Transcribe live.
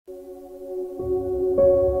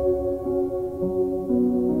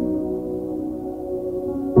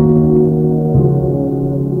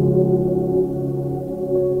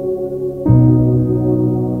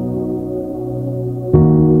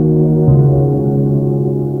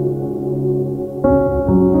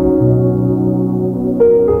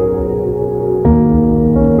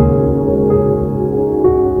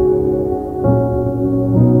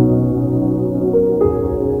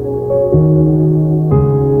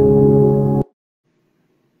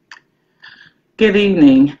Good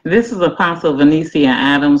evening. This is Apostle Venesia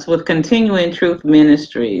Adams with Continuing Truth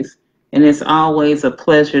Ministries, and it's always a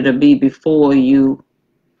pleasure to be before you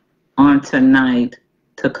on tonight,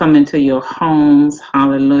 to come into your homes,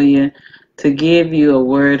 hallelujah, to give you a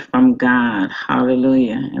word from God,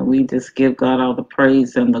 hallelujah. And we just give God all the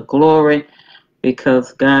praise and the glory,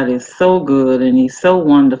 because God is so good and he's so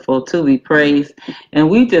wonderful to be praised. And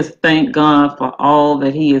we just thank God for all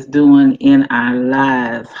that he is doing in our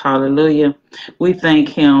lives. Hallelujah. We thank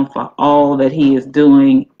him for all that he is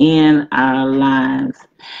doing in our lives.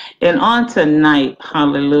 And on tonight,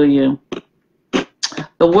 hallelujah,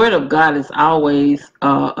 the word of God is always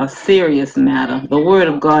a serious matter. The word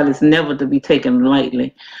of God is never to be taken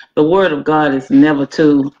lightly. The word of God is never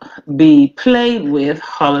to be played with,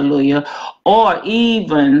 hallelujah, or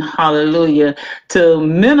even, hallelujah, to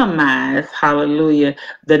minimize, hallelujah,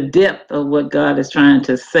 the depth of what God is trying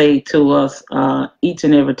to say to us each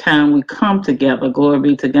and every time we come together. Glory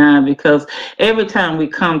be to God, because every time we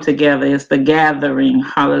come together, it's the gathering,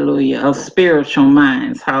 hallelujah, of spiritual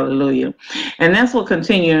minds, hallelujah. And that's what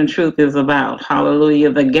Continuing Truth is about,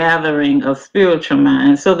 hallelujah, the gathering of spiritual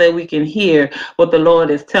minds, so that we can hear what the Lord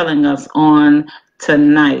is telling us on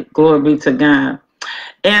tonight. Glory be to God.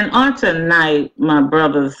 And on tonight, my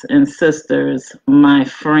brothers and sisters, my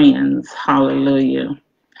friends, hallelujah.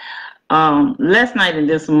 Last night and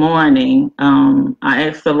this morning, I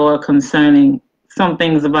asked the Lord concerning some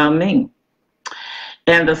things about me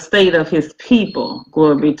and the state of his people.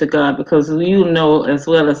 Glory be to God, because you know as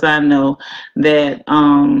well as I know that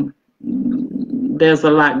there's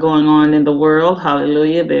a lot going on in the world.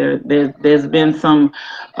 Hallelujah. There's been some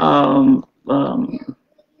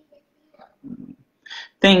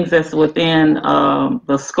things that's within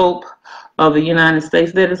the scope of the United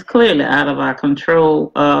States that is clearly out of our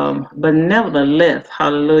control. But nevertheless,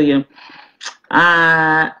 hallelujah,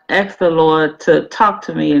 I asked the Lord to talk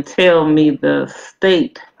to me and tell me the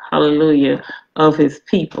state, hallelujah, of his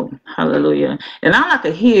people. Hallelujah. And all I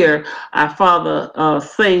could hear our Father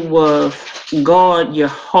say was, guard your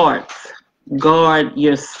hearts. Guard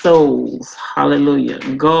your souls. Hallelujah.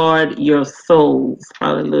 Guard your souls.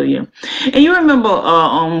 Hallelujah. And you remember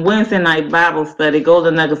on Wednesday night Bible study,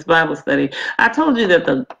 Golden Nuggets Bible study, I told you that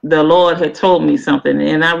the Lord had told me something,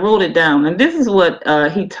 and I wrote it down. And this is what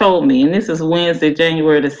he told me. And this is Wednesday,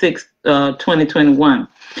 January the 6th, 2021.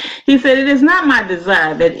 He said, "It is not my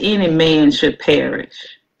desire that any man should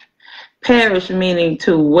perish." Perish meaning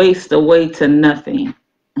to waste away to nothing.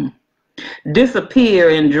 Disappear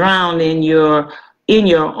and drown in your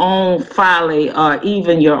own folly, or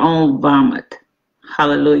even your own vomit.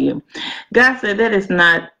 Hallelujah. God said that is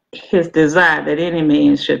not his desire that any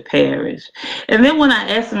man should perish. And then when I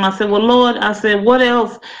asked him, I said, well, Lord, I said, what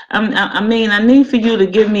else? I need for you to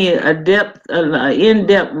give me an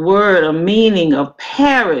in-depth word, a meaning of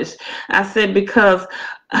perish. I said, because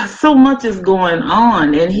so much is going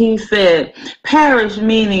on. And he said, perish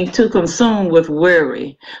meaning to consume with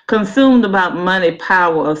worry, consumed about money,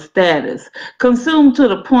 power, or status, consumed to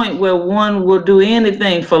the point where one will do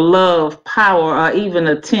anything for love, power, or even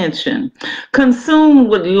attention, consumed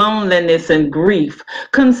with loneliness and grief,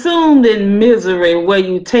 consumed in misery where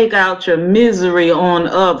you take out your misery on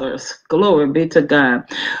others. Glory be to God.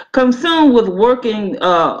 Consumed with working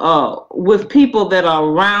with people that are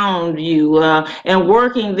around you and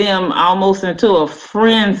working them almost into a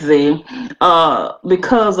frenzy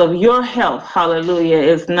because of your health. Hallelujah.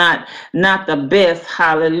 Is not the best.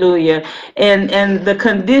 Hallelujah. And the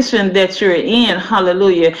condition that you're in.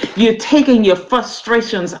 Hallelujah. You're taking your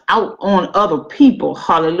frustrations out on other people.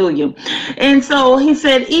 Hallelujah. And so he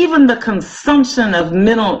said, even the consumption of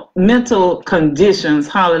mental conditions.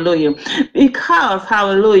 Hallelujah. Because,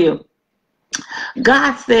 hallelujah,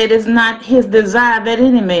 God said it's not his desire that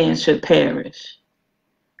any man should perish.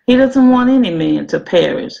 He doesn't want any man to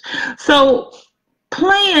perish. So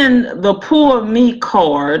playing the poor me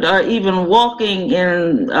card, or even walking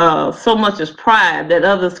in so much as pride that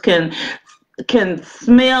others can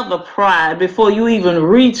smell the pride before you even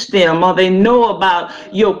reach them, or they know about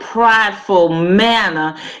your prideful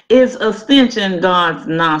manner, is a stench in God's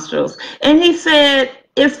nostrils. And he said,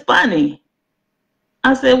 it's funny.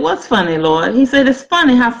 I said, what's funny, Lord? He said, it's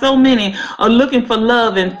funny how so many are looking for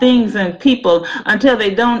love in things and people until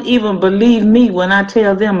they don't even believe me when I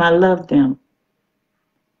tell them I love them.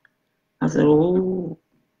 I said, oh,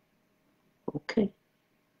 okay.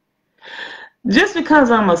 Just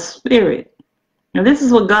because I'm a spirit, and this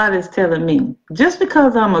is what God is telling me, just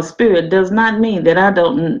because I'm a spirit does not mean that I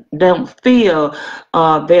don't feel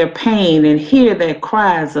their pain and hear their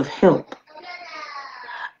cries of help.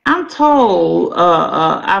 I've told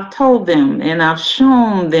them and I've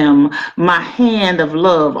shown them my hand of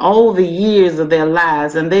love all the years of their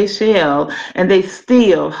lives, and they still,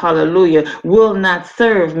 hallelujah, will not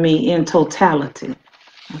serve me in totality.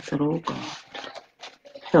 I said, oh God,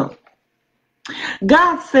 help.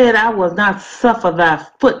 God said, I will not suffer thy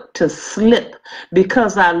foot to slip,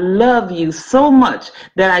 because I love you so much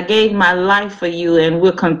that I gave my life for you and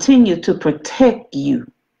will continue to protect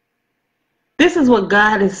you. This is what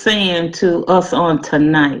God is saying to us on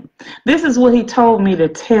tonight. This is what he told me to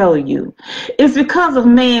tell you. It's because of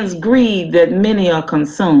man's greed that many are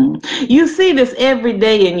consumed. You see this every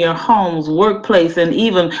day in your homes, workplace, and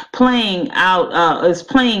even playing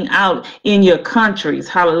out in your countries.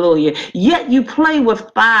 Hallelujah. Yet you play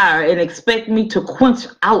with fire and expect me to quench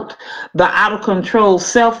out the out of control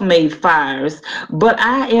self-made fires. But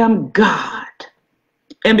I am God.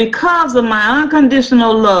 And because of my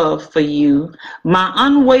unconditional love for you, my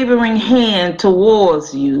unwavering hand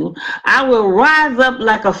towards you, I will rise up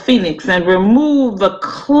like a phoenix and remove the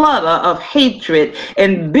clutter of hatred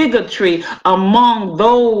and bigotry among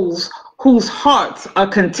those whose hearts are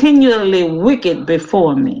continually wicked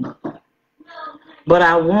before me. But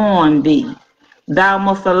I warn thee, thou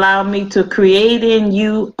must allow me to create in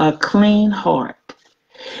you a clean heart.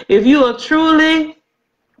 If you are truly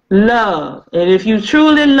love, and if you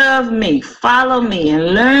truly love me, follow me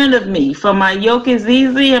and learn of me, for my yoke is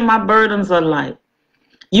easy and my burdens are light.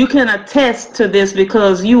 You can attest to this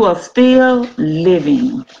because you are still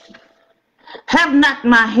living. Have not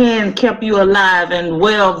my hand kept you alive and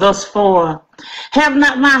well thus far? Have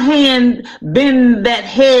not my hand been that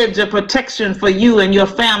hedge of protection for you and your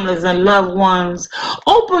families and loved ones?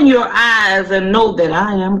 Open your eyes and know that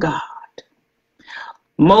I am God.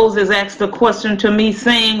 Moses asked a question to me,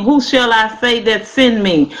 saying, who shall I say that sent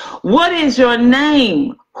me? What is your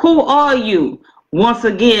name? Who are you? Once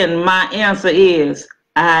again, my answer is,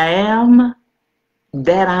 I am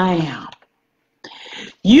that I am.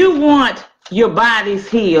 You want your bodies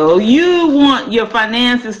healed. You want your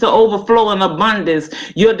finances to overflow in abundance,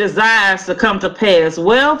 your desires to come to pass.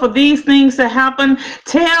 Well, for these things to happen,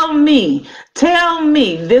 tell me,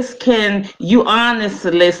 this can you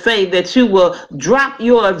honestly say that you will drop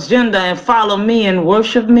your agenda and follow me and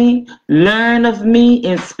worship me, learn of me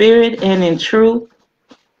in spirit and in truth?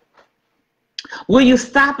 Will you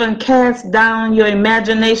stop and cast down your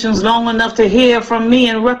imaginations long enough to hear from me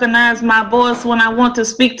and recognize my voice when I want to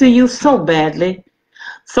speak to you so badly?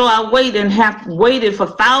 So I wait and have waited for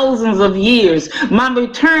thousands of years. My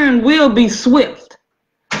return will be swift.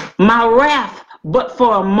 My wrath but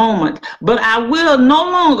for a moment. But I will no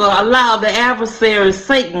longer allow the adversary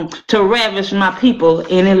Satan to ravish my people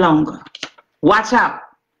any longer. Watch out.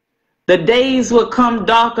 The days will come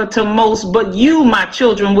darker to most, but you, my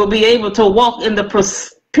children, will be able to walk in the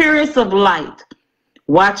purest of light.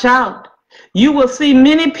 Watch out. You will see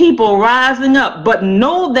many people rising up, but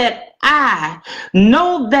know that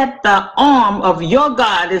the arm of your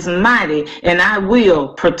God is mighty, and I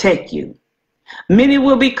will protect you. Many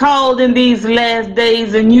will be called in these last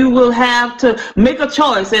days, and you will have to make a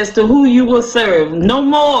choice as to who you will serve. No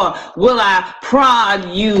more will I prod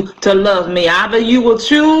you to love me. Either you will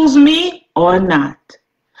choose me or not.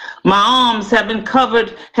 My arms have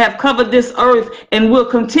covered this earth and will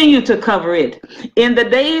continue to cover it. In the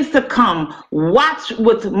days to come, watch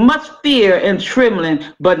with much fear and trembling,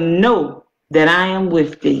 but know that I am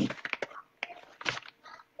with thee.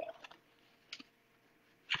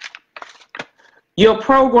 Your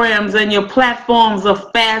programs and your platforms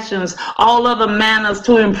of fashions, all other manners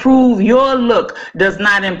to improve your look does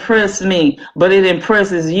not impress me, but it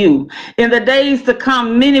impresses you. In the days to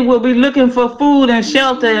come, many will be looking for food and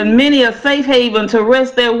shelter, and many a safe haven to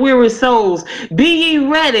rest their weary souls. Be ye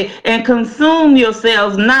ready and consume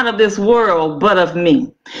yourselves not of this world, but of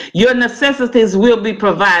me. Your necessities will be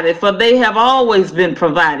provided, for they have always been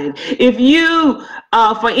provided. If you,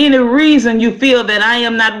 for any reason you feel that I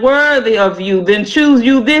am not worthy of you, then choose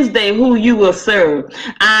you this day who you will serve.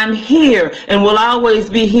 I'm here and will always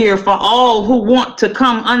be here for all who want to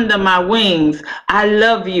come under my wings. I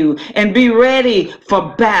love you, and be ready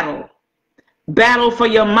for battle. Battle for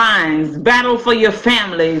your minds, battle for your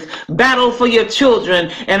families, battle for your children,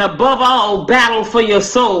 and above all, battle for your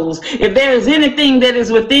souls. If there is anything that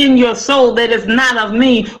is within your soul that is not of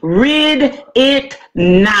me, rid it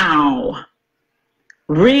now.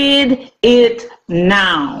 Rid it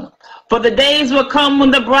now. For the days will come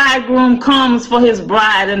when the bridegroom comes for his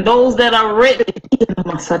bride, and those that are ready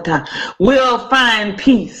will find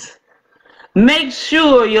peace. Make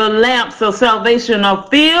sure your lamps of salvation are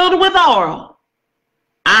filled with oil.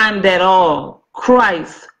 I'm that oil,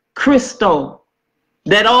 Christ, Christo.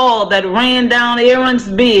 that all that ran down Aaron's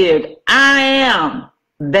beard. I am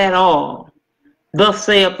that all. Thus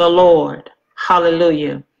saith the Lord.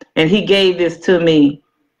 Hallelujah. And he gave this to me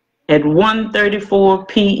at 1:34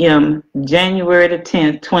 p.m., January the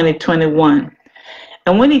 10th, 2021.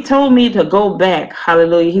 And when he told me to go back,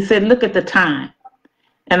 hallelujah, he said, look at the time.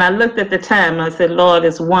 And I looked at the time. And I said, Lord,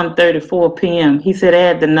 it's 1:34 p.m. He said,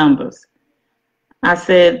 add the numbers. I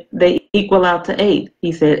said, they equal out to 8.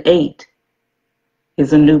 He said, 8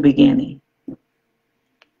 is a new beginning.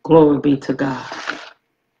 Glory be to God.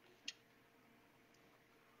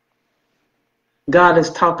 God is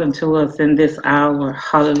talking to us in this hour.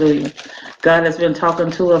 Hallelujah. God has been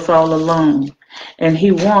talking to us all along. And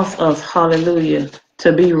he wants us, hallelujah,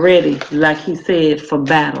 to be ready, like he said, for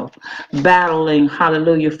battle. Battling,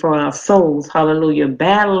 hallelujah, for our souls. Hallelujah.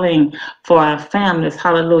 Battling for our families.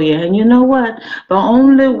 Hallelujah. And you know what? The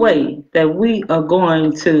only way that we are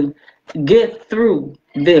going to get through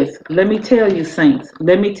this, let me tell you, saints,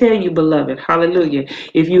 let me tell you, beloved, hallelujah.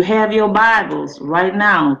 If you have your Bibles right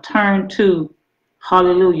now, turn to,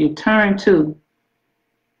 hallelujah, turn to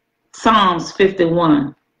Psalms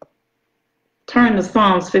 51. Turn to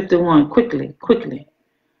Psalms 51, quickly.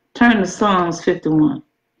 Turn to Psalms 51.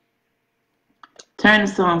 Turn to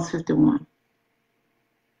Psalms 51.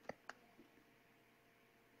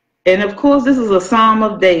 And of course, this is a Psalm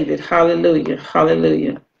of David. Hallelujah,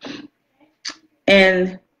 hallelujah.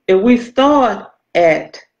 And if we start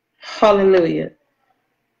at, hallelujah,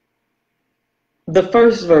 the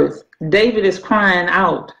first verse, David is crying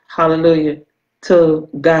out, hallelujah, to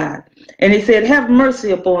God. And he said, have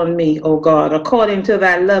mercy upon me, O God, according to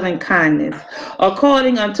thy loving kindness,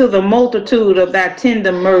 according unto the multitude of thy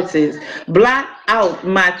tender mercies. Blot out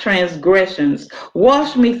my transgressions.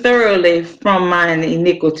 Wash me thoroughly from mine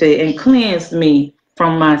iniquity and cleanse me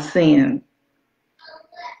from my sin.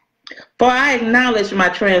 For I acknowledge my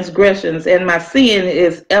transgressions, and my sin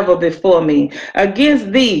is ever before me.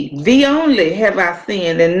 Against thee only have I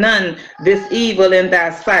sinned, and none this evil in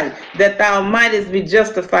thy sight, that thou mightest be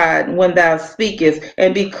justified when thou speakest,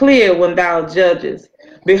 and be clear when thou judgest.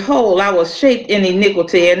 Behold, I was shaped in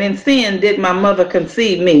iniquity, and in sin did my mother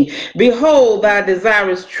conceive me. Behold, thou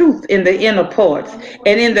desirest truth in the inner parts,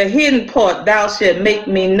 and in the hidden part thou shalt make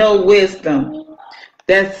me know wisdom.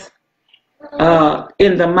 That's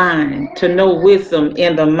in the mind, to know wisdom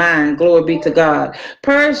in the mind. Glory be to God.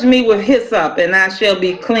 Purge me with hyssop, and I shall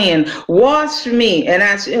be clean. Wash me, and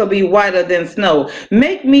I shall be whiter than snow.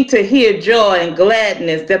 Make me to hear joy and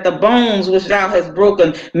gladness, that the bones which thou hast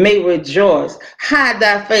broken may rejoice. Hide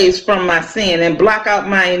thy face from my sin, and block out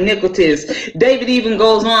my iniquities. David even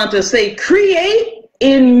goes on to say, create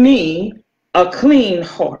in me a clean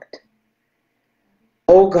heart,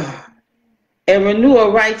 O God, and renew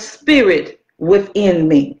a right spirit within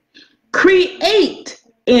me. Create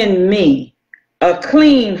in me a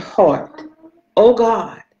clean heart, O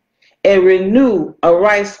God, and renew a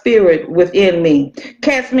right spirit within me.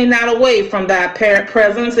 Cast me not away from thy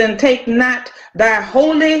presence, and take not thy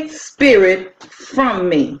Holy Spirit from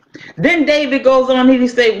me. Then David goes on, he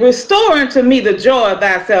says, restore unto me the joy of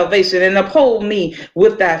thy salvation, and uphold me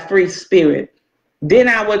with thy free spirit. Then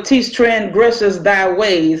I will teach transgressors thy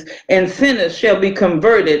ways, and sinners shall be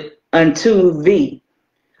converted unto thee.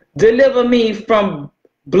 Deliver me from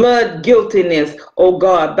blood guiltiness, O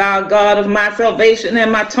God, thou God of my salvation, and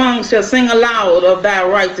my tongue shall sing aloud of thy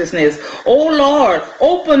righteousness. O Lord,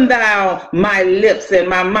 open thou my lips, and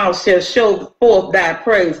my mouth shall show forth thy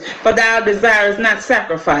praise. For thou desirest not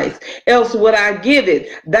sacrifice, else would I give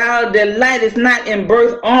it. Thou delightest not in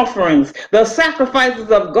burnt offerings. The sacrifices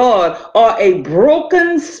of God are a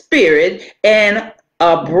broken spirit, and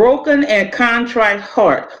a broken and contrite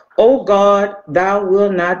heart. O God, thou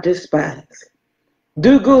wilt not despise.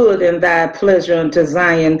 Do good in thy pleasure unto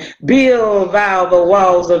Zion. Build thou the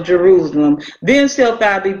walls of Jerusalem. Then shalt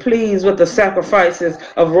thou be pleased with the sacrifices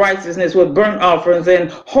of righteousness, with burnt offerings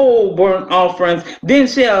and whole burnt offerings. Then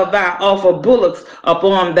shalt thou offer bullocks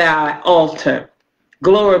upon thy altar.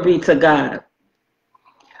 Glory be to God.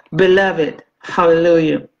 Beloved,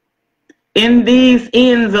 hallelujah. In these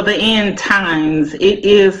ends of the end times, it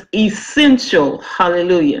is essential,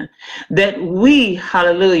 hallelujah, that we,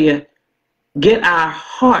 hallelujah, get our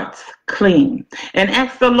hearts clean, and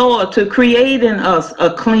ask the Lord to create in us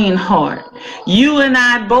a clean heart. You and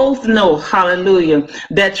I both know, hallelujah,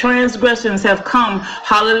 that transgressions have come,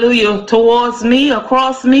 hallelujah, towards me,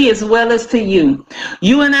 across me, as well as to you.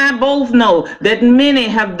 You and I both know that many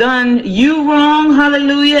have done you wrong,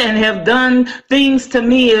 hallelujah, and have done things to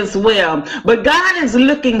me as well. But God is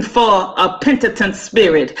looking for a penitent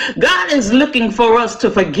spirit. God is looking for us to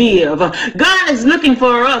forgive. God is looking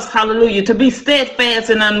for us, hallelujah, to be steadfast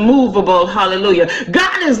and unmovable, hallelujah.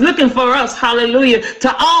 God is looking for us, hallelujah,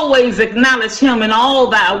 to always acknowledge him in all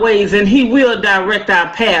thy ways, and he will direct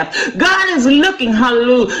our path. God is looking,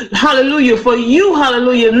 hallelujah, hallelujah, for you,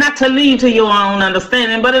 hallelujah, not to lean to your own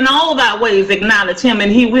understanding, but in all thy ways acknowledge him,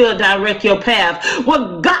 and he will direct your path.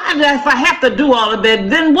 Well, God, if I have to do all of that,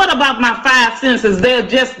 then what about my five senses? They're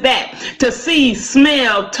just that: to see,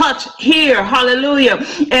 smell, touch, hear, hallelujah,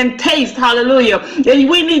 and taste, hallelujah. And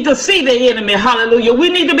we need to see the enemy, hallelujah. We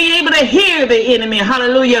need to be able to hear the enemy,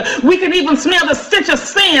 hallelujah. We can even smell the stench of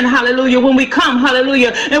sin, hallelujah, when we come,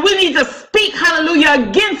 hallelujah. And we need to speak, hallelujah,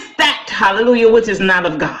 against that, hallelujah, which is not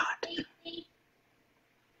of God.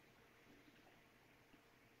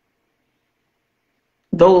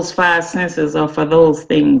 Those five senses are for those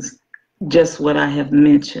things, just what I have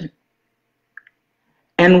mentioned.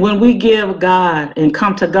 And when we give God and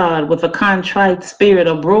come to God with a contrite spirit,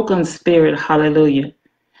 a broken spirit, hallelujah,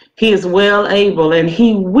 he is well able, and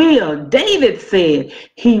he will, David said,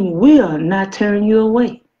 he will not turn you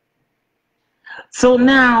away. So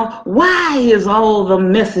now, why is all the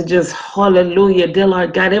messages, hallelujah, dear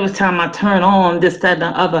Lord God, every time I turn on this, that, and the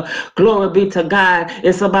other, glory be to God,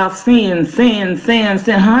 it's about sin, sin, sin,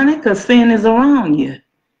 sin, honey, because sin is around you.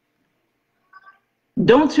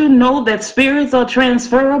 Don't you know that spirits are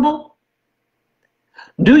transferable?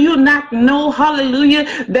 Do you not know,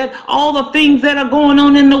 hallelujah, that all the things that are going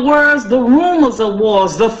on in the world, the rumors of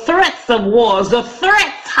wars, the threats of wars, the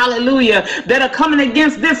threats, hallelujah, that are coming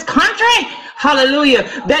against this country, hallelujah,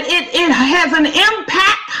 that it has an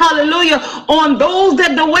impact, hallelujah, on those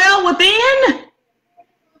that dwell within?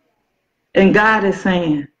 And God is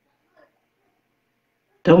saying,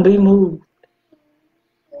 don't be moved.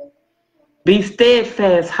 Be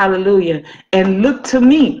steadfast, hallelujah, and look to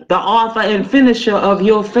me, the author and finisher of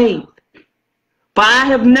your faith. For I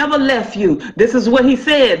have never left you. This is what he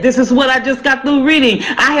said. This is what I just got through reading.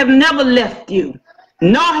 I have never left you,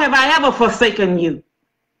 nor have I ever forsaken you.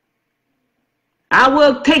 I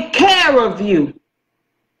will take care of you.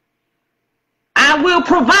 I will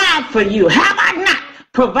provide for you. Have I not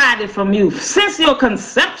provided from you since your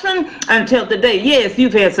conception until today? Yes,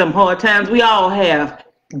 you've had some hard times. We all have.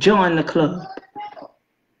 Join the club.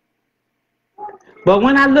 But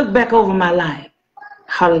when I look back over my life,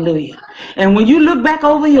 hallelujah, and when you look back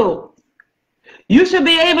over yours, you should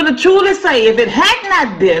be able to truly say, if it had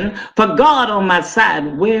not been for God on my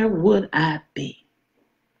side, where would I be?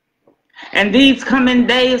 And these coming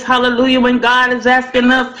days, hallelujah, when God is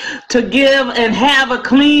asking us to give and have a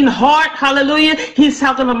clean heart, hallelujah, he's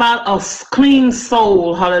talking about a clean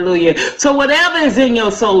soul, hallelujah. So whatever is in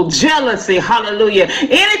your soul, jealousy, hallelujah,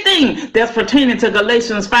 anything that's pertaining to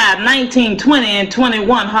Galatians 5:19, 20, and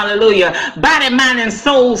 21, hallelujah, body, mind, and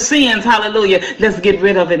soul sins, hallelujah, let's get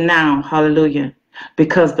rid of it now, hallelujah,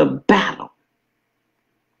 because the battle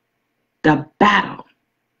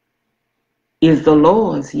is the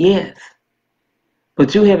Lord's, yes.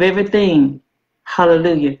 But you have everything,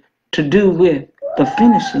 hallelujah, to do with the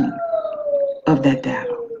finishing of that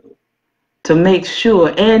battle. To make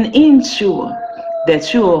sure and ensure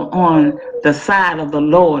that you're on the side of the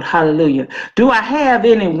Lord, hallelujah. Do I have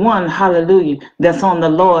anyone, hallelujah, that's on the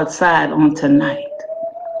Lord's side on tonight?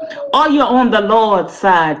 Are you on the Lord's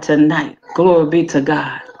side tonight? Glory be to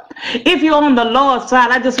God. If you're on the Lord's side,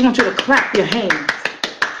 I just want you to clap your hands.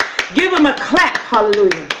 Give him a clap,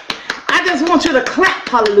 hallelujah. I just want you to clap,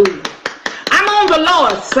 hallelujah. I'm on the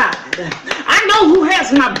Lord's side. I know who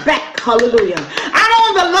has my back, hallelujah. I'm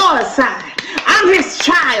on the Lord's side. I'm his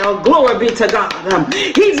child, glory be to God.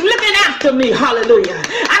 He's looking after me, hallelujah.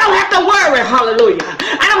 I don't have to worry, hallelujah.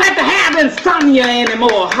 I don't have to have insomnia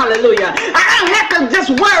anymore, hallelujah. I don't have to just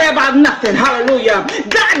worry about nothing, hallelujah.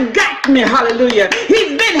 God got me, hallelujah.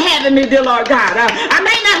 He's been having me, dear Lord God. I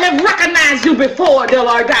may not have recognized you before, dear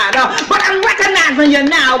Lord God, but I'm recognizing you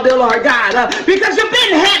now, dear Lord God, because you've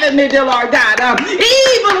been having me, dear Lord God.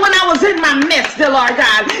 Even when I was in my mess, dear Lord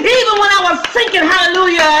God, even when I was sinking,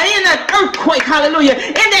 hallelujah, in that earthquake, hallelujah,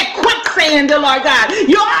 in that quicksand, dear Lord God,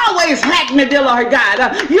 you always had me, dear Lord God.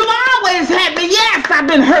 You always had me. Yes, I've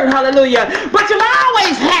been hurt, hallelujah, but you've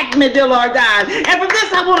always had me, dear Lord God. And for this,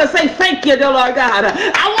 I want to say thank you, dear Lord God.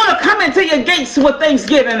 I want to come into your gates with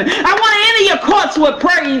thanksgiving. I want to enter your courts with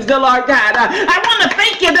praise, dear Lord God. I want to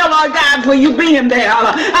thank you, dear Lord God, for you being there.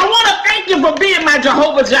 I want to thank you for being my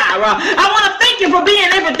Jehovah Jireh. I want to thank you for being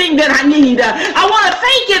everything that I need. I want to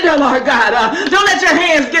thank you, dear Lord God. Don't let your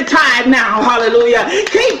hands get tired now. Hallelujah.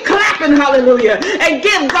 Keep clapping. Hallelujah. And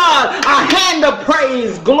give God a hand of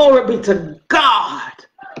praise. Glory be to God.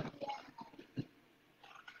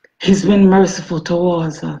 He's been merciful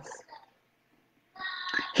towards us.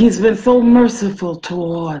 He's been so merciful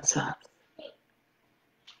towards us.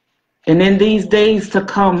 And in these days to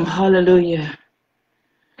come, hallelujah,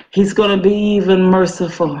 he's going to be even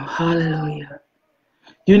merciful. Hallelujah.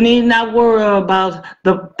 You need not worry about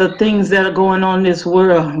the things that are going on in this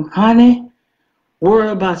world, honey. Worry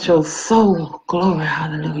about your soul. Glory,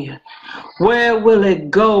 hallelujah. Where will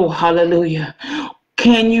it go? Hallelujah.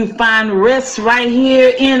 Can you find rest right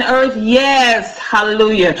here in earth? Yes,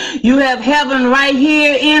 hallelujah. You have heaven right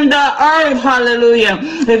here in the earth, hallelujah.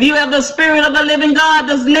 If you have the Spirit of the living God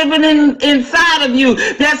that's living inside of you,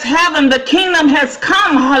 that's heaven. The kingdom has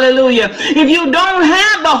come, hallelujah. If you don't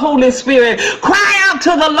have the Holy Spirit, cry out to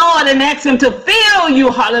the Lord and ask him to fill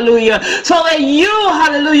you, hallelujah, so that you,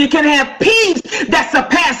 hallelujah, can have peace that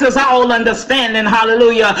surpasses all understanding,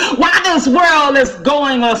 hallelujah. While this world is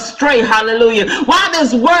going astray, hallelujah, while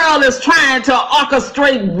this world is trying to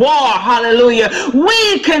orchestrate war, hallelujah,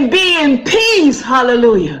 we can be in peace,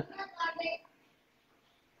 hallelujah,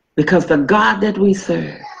 because the God that we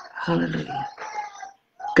serve, hallelujah,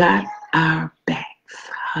 got our backs,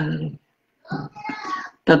 hallelujah.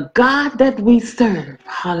 The God that we serve,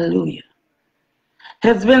 hallelujah,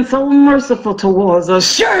 has been so merciful towards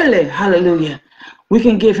us. Surely, hallelujah, we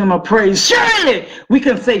can give him a praise. Surely we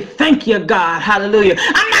can say thank you, God. Hallelujah.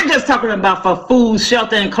 I'm not just talking about for food,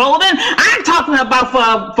 shelter, and clothing. I'm talking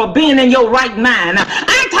about for being in your right mind.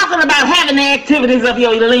 I'm talking about having the activities of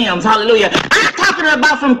your limbs. Hallelujah. I'm talking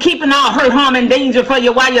about from keeping all hurt, harm, and danger for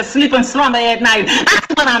you while you're sleeping slumber at night. That's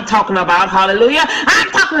what I'm talking about. Hallelujah. I'm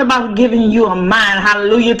talking about giving you a mind,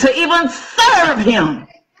 hallelujah, to even serve him.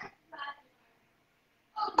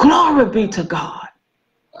 Glory be to God.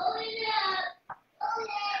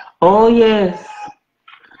 Oh, yes,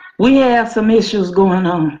 we have some issues going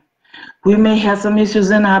on. We may have some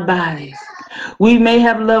issues in our bodies. We may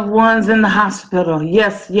have loved ones in the hospital.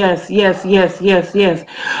 Yes, yes, yes, yes, yes, yes.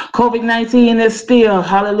 COVID-19 is still,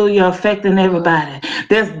 hallelujah, affecting everybody.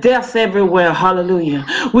 There's deaths everywhere, hallelujah.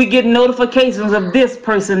 We get notifications of this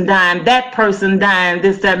person dying, that person dying,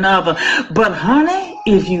 this, that, and the other. But honey,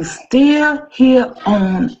 if you still here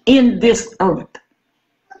in this earth,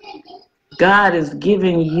 God is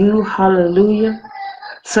giving you, hallelujah,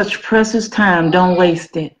 such precious time. Don't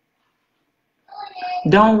waste it.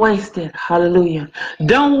 Don't waste it, hallelujah.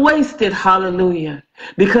 Don't waste it, hallelujah,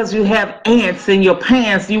 because you have ants in your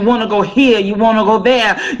pants. You want to go here, you want to go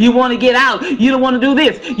there, you want to get out, you don't want to do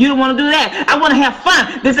this, you don't want to do that. I want to have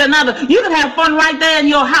fun, this and another. You can have fun right there in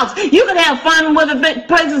your house. You can have fun with the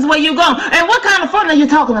places where you go. And what kind of fun are you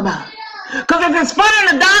talking about? Because if it's fun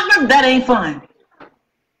in the darkness, that ain't fun.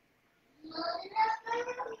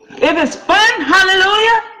 If it's fun,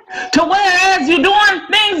 hallelujah, to whereas you're doing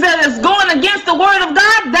things that is going against the word of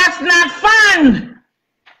God, that's not fun.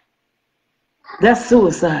 That's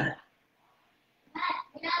suicide.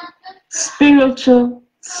 Spiritual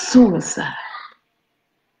suicide.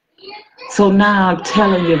 So now I'm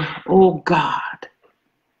telling you, oh God,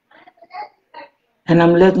 and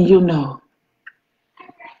I'm letting you know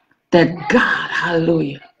that God,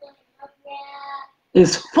 hallelujah,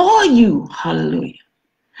 is for you, hallelujah.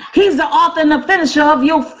 He's the author and the finisher of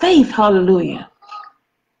your faith, hallelujah.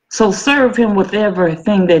 So serve him with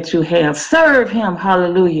everything that you have. Serve him,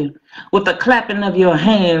 hallelujah, with the clapping of your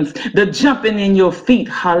hands, the jumping in your feet,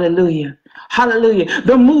 hallelujah. Hallelujah.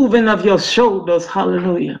 The moving of your shoulders,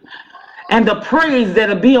 hallelujah. And the praise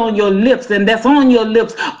that'll be on your lips, and that's on your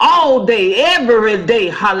lips all day, every day,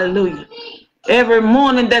 hallelujah. Every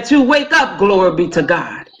morning that you wake up, glory be to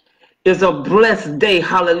God, is a blessed day,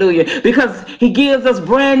 hallelujah, because he gives us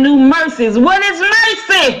brand new mercies. What is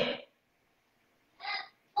mercy?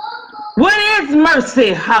 What is mercy?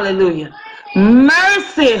 Hallelujah.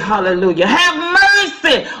 Mercy, hallelujah. Have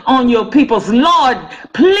mercy on your peoples. Lord,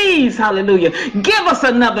 please, hallelujah, give us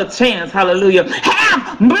another chance, hallelujah.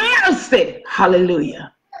 Have mercy,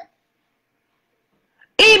 hallelujah.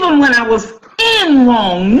 Even when I was in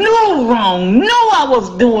wrong, knew I was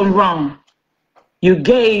doing wrong, you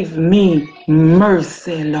gave me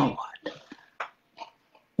mercy, Lord.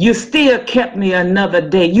 You still kept me another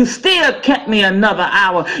day. You still kept me another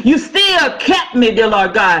hour. You still kept me, dear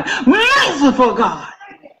Lord God. Merciful God.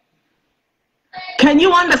 Can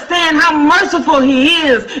you understand how merciful he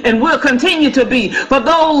is and will continue to be for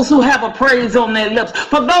those who have a praise on their lips,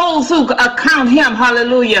 for those who account him,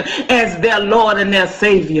 hallelujah, as their Lord and their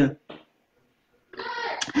Savior?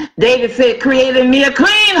 David said, create in me a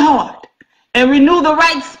clean heart and renew the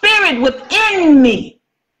right spirit within me.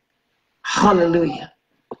 Hallelujah.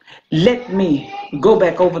 Let me go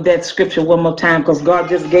back over that scripture one more time, because God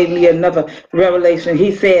just gave me another revelation.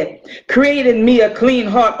 He said, create in me a clean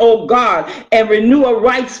heart, O God, and renew a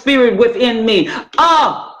right spirit within me.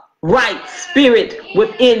 A right spirit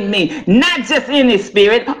within me. Not just any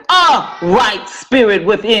spirit, a right spirit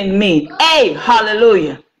within me. A,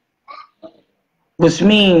 hallelujah. Which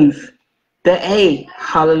means the A,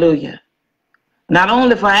 hallelujah. Not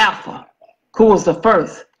only for Alpha, who was the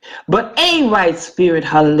first, but a right spirit,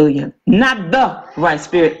 hallelujah. Not the right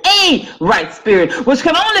spirit, a right spirit, which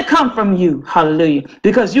can only come from you, hallelujah,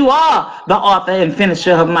 because you are the author and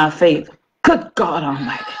finisher of my faith. Good God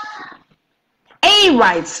Almighty. A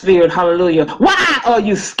right spirit, hallelujah. Why are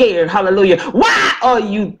you scared, hallelujah? Why are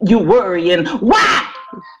you worrying? Why?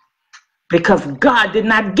 Because God did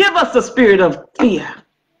not give us a spirit of fear,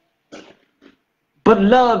 but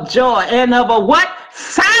love, joy, and of a what?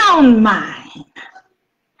 Sound mind.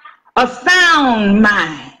 A sound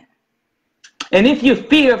mind. And if you're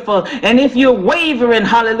fearful, and if you're wavering,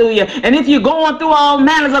 hallelujah, and if you're going through all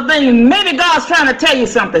manners of things, maybe God's trying to tell you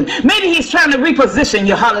something. Maybe he's trying to reposition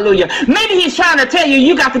you, hallelujah. Maybe he's trying to tell you,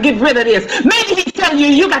 you got to get rid of this. Maybe he's telling you,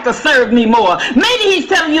 you got to serve me more. Maybe he's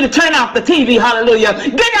telling you to turn off the TV, hallelujah.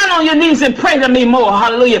 Get down on your knees and pray to me more,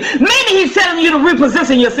 hallelujah. Maybe he's telling you to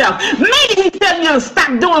reposition yourself. Maybe he's telling you to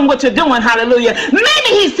stop doing what you're doing, hallelujah. Maybe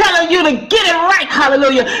he's telling you to get it right,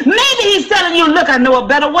 hallelujah. Maybe he's telling you, look, I know a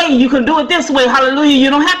better way. You can do it this way. Hallelujah.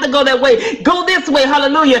 You don't have to go that way. Go this way.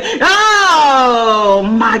 Hallelujah. Oh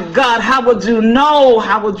my God. How would you know?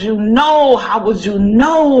 How would you know? How would you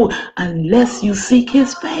know unless you seek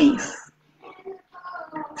his face?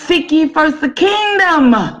 Seek ye first the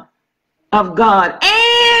kingdom of God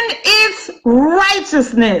and its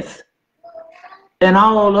righteousness, and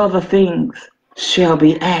all other things shall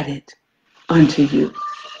be added unto you.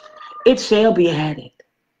 It shall be added.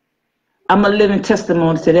 I'm a living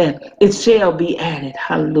testimony to that. It shall be added.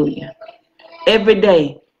 Hallelujah. Every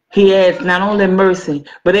day he adds not only mercy,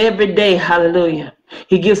 but every day, hallelujah,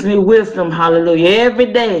 he gives me wisdom. Hallelujah.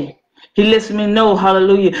 Every day he lets me know,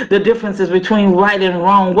 hallelujah, the differences between right and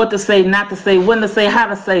wrong, what to say, not to say, when to say, how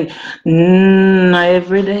to say.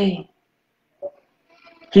 Every day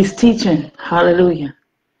he's teaching. Hallelujah.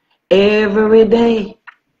 Every day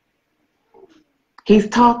he's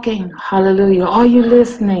talking. Hallelujah. Are you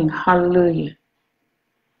listening? Hallelujah.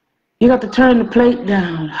 You got to turn the plate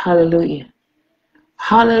down. Hallelujah.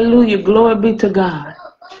 Hallelujah. Glory be to God.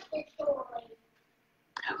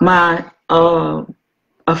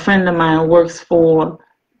 A friend of mine works for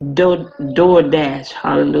DoorDash.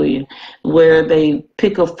 Hallelujah. Where they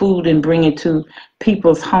pick up food and bring it to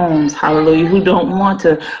people's homes. Hallelujah. Who don't want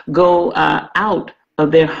to go out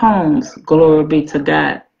of their homes. Glory be to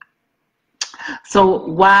God. So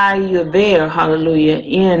while you're there, hallelujah,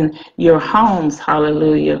 in your homes,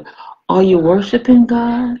 hallelujah, are you worshiping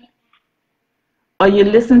God? Are you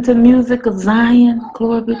listening to music of Zion?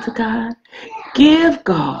 Glory be to God. Give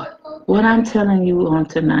God what I'm telling you on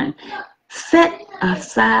tonight. Set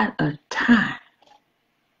aside a time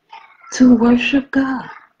to worship God.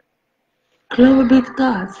 Glory be to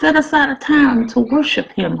God. Set aside a time to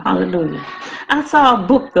worship him. Hallelujah. I saw a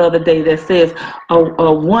book the other day that says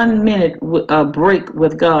a 1 minute break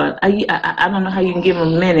with God. I don't know how you can give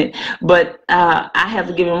him a minute, but I have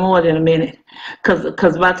to give him more than a minute.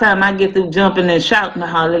 Because by the time I get through jumping and shouting,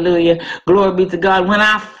 hallelujah, glory be to God, when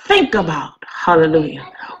I think about, hallelujah,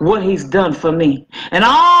 what he's done for me and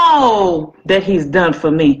all that he's done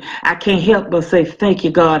for me, I can't help but say, thank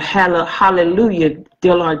you, God. Hallelujah,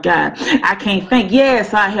 dear Lord God. I can't think.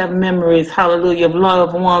 Yes, I have memories, hallelujah, of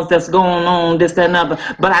loved ones that's going on, this, that, and other,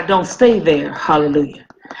 but I don't stay there, hallelujah.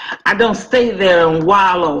 I don't stay there and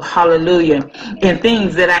wallow, hallelujah, in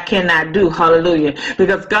things that I cannot do, hallelujah,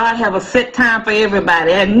 because God have a set time for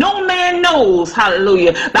everybody, and no man knows,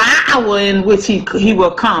 hallelujah, the hour in which he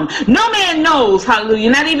will come. No man knows, hallelujah,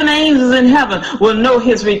 not even the angels in heaven will know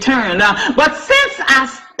his return. But since I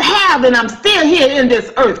have and I'm still here in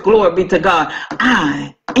this earth, glory be to God,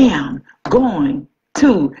 I am going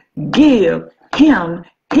to give him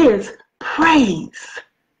his praise.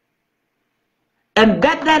 And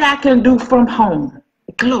that I can do from home.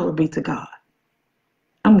 Glory be to God.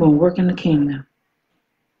 I'm going to work in the kingdom.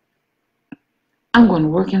 I'm going to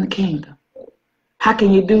work in the kingdom. How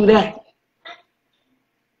can you do that,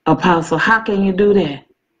 Apostle? How can you do that?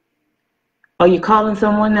 Are you calling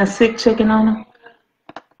someone that's sick, checking on them?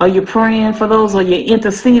 Are you praying for those? Are you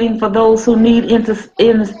interceding for those who need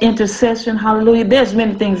intercession? Hallelujah. There's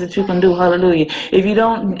many things that you can do. Hallelujah. If you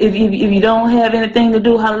don't have anything to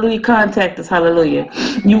do, hallelujah, contact us. Hallelujah.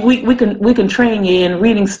 We can train you in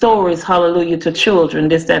reading stories. Hallelujah, to children,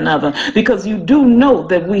 this, that, and other. Because you do know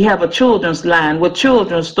that we have a children's line with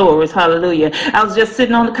children's stories. Hallelujah. I was just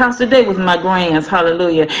sitting on the couch today with my grands.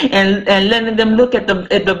 Hallelujah. And letting them look at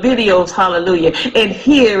the videos. Hallelujah. And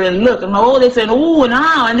hear and look. And they saying, ooh and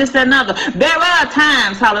ah. And this, that, and other. There are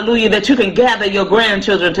times, hallelujah, that you can gather your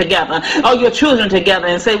grandchildren together or your children together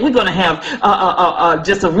and say, we're going to have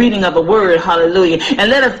just a reading of the word, hallelujah. And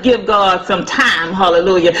let us give God some time,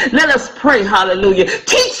 hallelujah. Let us pray, hallelujah.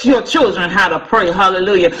 Teach your children how to pray,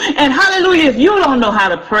 hallelujah. And hallelujah, if you don't know how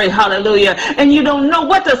to pray, hallelujah, and you don't know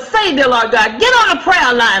what to say, dear Lord God, get on the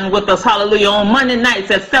prayer line with us, hallelujah, on Monday nights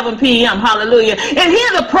at 7 p.m., hallelujah. And hear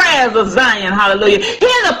the prayers of Zion, hallelujah.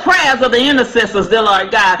 Hear the prayers of the intercessors, dear Lord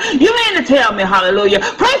God. You mean to tell me, hallelujah,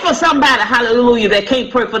 pray for somebody, hallelujah, that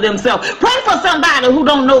can't pray for themselves. Pray for somebody who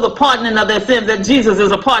don't know the pardoning of their sins, that Jesus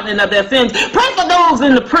is a pardoning of their sins. Pray for those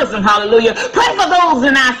in the prison, hallelujah. Pray for those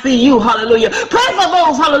in ICU, hallelujah. Pray for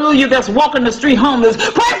those, hallelujah, that's walking the street homeless.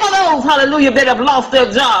 Pray for those, hallelujah, that have lost their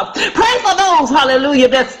job. Pray for those, hallelujah,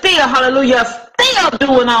 that still, hallelujah, still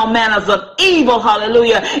doing all manners of evil,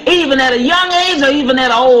 hallelujah, even at a young age or even at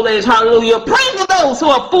an old age, hallelujah. Pray for those who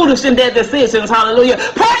are foolish in their decisions, hallelujah.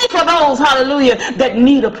 Pray for those, hallelujah, that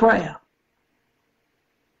need a prayer.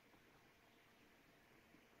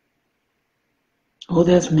 Oh,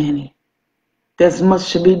 there's many. There's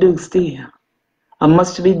much to be done still, or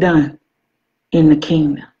much to be done in the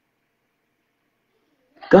kingdom.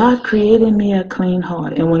 God created me a clean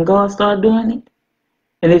heart, and when God started doing it,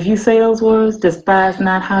 and if you say those words, despise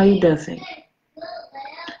not how he does it.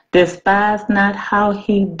 Despise not how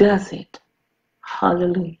he does it.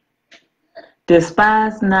 Hallelujah.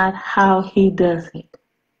 Despise not how he does it.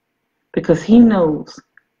 Because he knows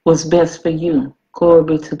what's best for you. Glory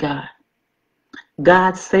be to God.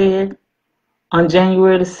 God said on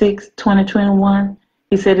January the 6th, 2021,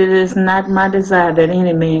 he said, it is not my desire that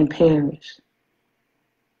any man perish.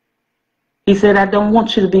 He said, I don't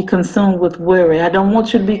want you to be consumed with worry. I don't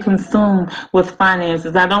want you to be consumed with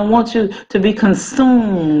finances. I don't want you to be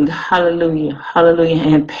consumed, hallelujah, hallelujah,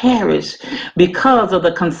 and perish because of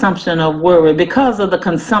the consumption of worry, because of the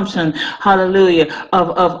consumption, hallelujah,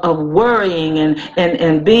 of worrying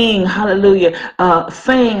and being, hallelujah,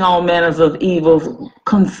 saying all manners of evils,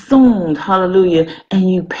 consumed, hallelujah,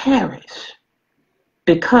 and you perish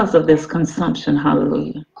because of this consumption,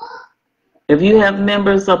 hallelujah. If you have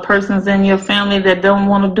members or persons in your family that don't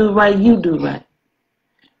want to do right, you do right.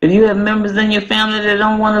 If you have members in your family that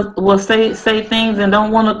don't want to say things and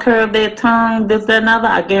don't want to curb their tongue, this, that, and other,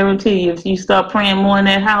 I guarantee you, if you start praying more in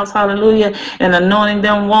that house, hallelujah, and anointing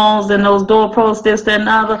them walls and those doorposts, this, that, and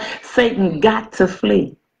other, Satan got to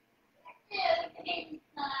flee.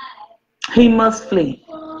 He must flee.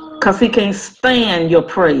 Because he can't stand your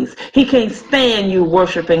praise. He can't stand you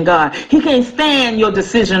worshiping God. He can't stand your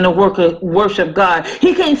decision to worship God.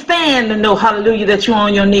 He can't stand to know, hallelujah, that you're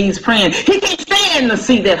on your knees praying. He can't stand to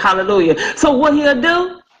see that, hallelujah. So what he'll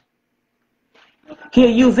do?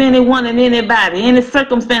 He'll use anyone and anybody, any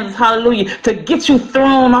circumstances, hallelujah, to get you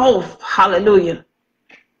thrown off, hallelujah.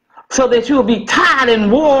 So that you'll be tired and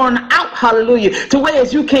worn out, hallelujah, to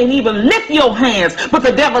whereas you can't even lift your hands, but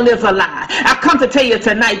the devil is a lie. I come to tell you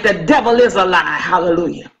tonight, the devil is a lie,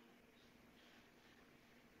 hallelujah.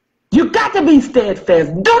 You got to be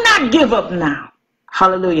steadfast. Do not give up now,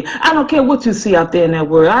 hallelujah. I don't care what you see out there in that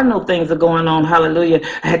world. I know things are going on, hallelujah,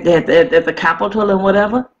 at the Capitol and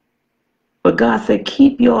whatever. But God said,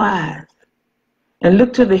 keep your eyes and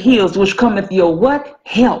look to the hills, which cometh your what?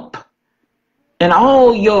 Help. And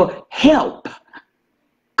all your help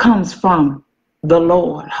comes from the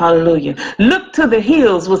Lord. Hallelujah. Look to the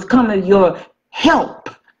hills which cometh your help.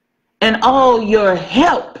 And all your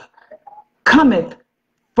help cometh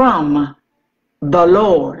from the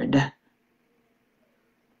Lord.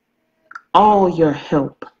 All your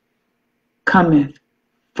help cometh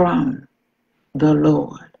from the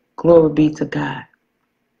Lord. Glory be to God.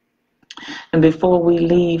 And before we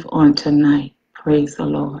leave on tonight, praise the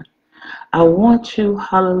Lord, I want you,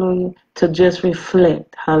 hallelujah, to just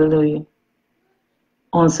reflect, hallelujah,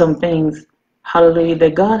 on some things, hallelujah,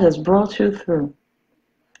 that God has brought you through.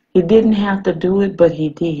 He didn't have to do it, but he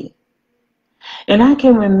did. And I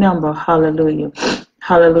can remember, hallelujah,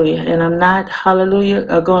 hallelujah, and I'm not,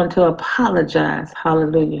 hallelujah, going to apologize,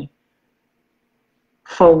 hallelujah,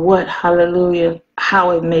 for what, hallelujah,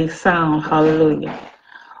 how it may sound, hallelujah.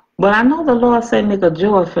 But I know the Lord said, make a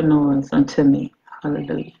joyful noise unto me.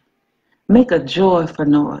 Hallelujah. Make a joyful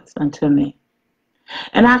noise unto me.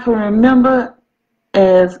 And I can remember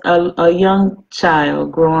as a young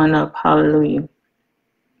child growing up, hallelujah,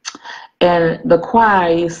 and the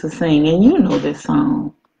choir used to sing, and you know this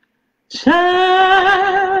song. Shine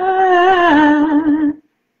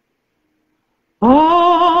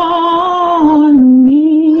on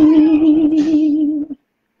me,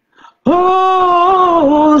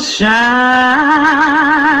 oh, shine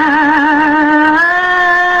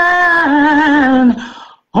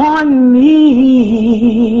on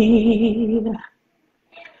me.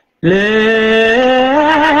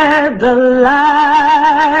 Let the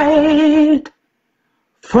light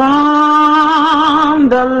from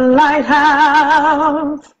the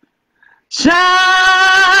lighthouse shine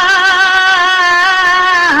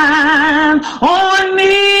on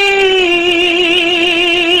me.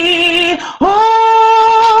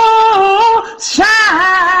 Oh, shine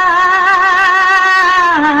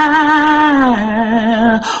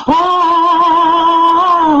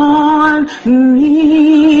on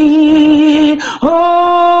me.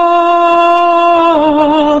 Oh,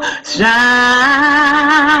 shine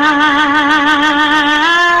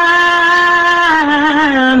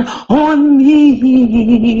on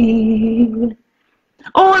me.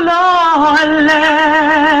 Oh Lord,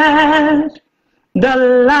 let the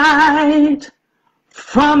light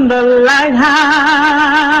from the lighthouse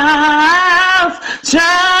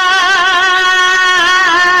shine,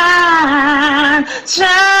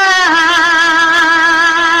 shine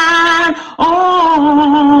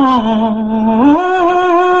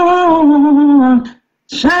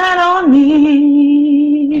on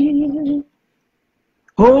me.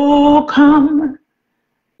 Oh, come,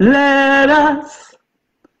 let us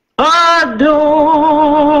adore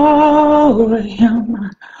him.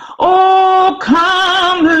 Oh,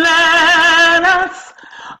 come, let us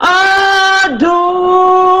adore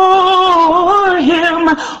him.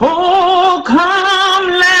 Oh,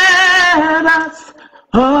 come, let us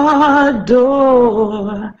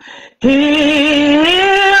adore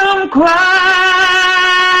him, Christ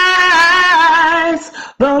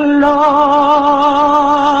the Lord.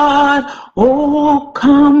 Oh,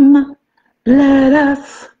 come, let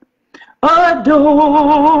us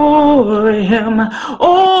adore him.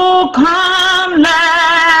 Oh, come,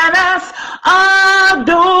 let us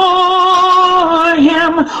adore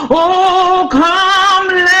him. Oh, come,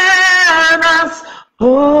 let us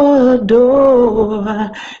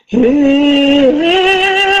adore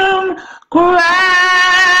him, Christ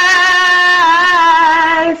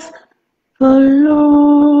the Lord.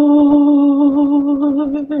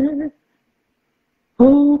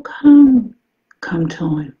 Oh, come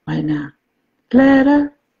to him right now. Let us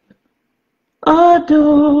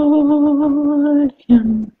adore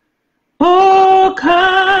him. Oh,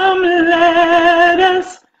 come, let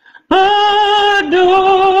us adore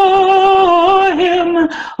him.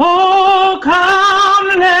 Oh,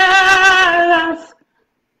 come, let us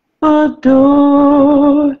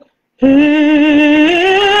adore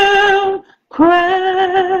him, Christ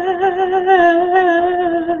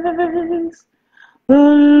the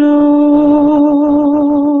Lord.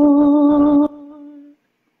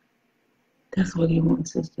 That's what he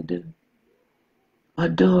wants us to do.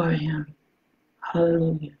 Adore him.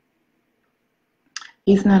 Hallelujah.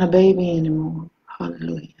 He's not a baby anymore.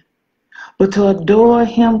 Hallelujah. But to adore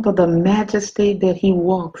him for the majesty that he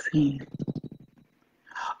walks in.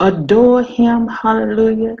 Adore him,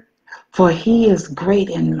 hallelujah, for he is great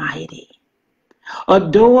and mighty.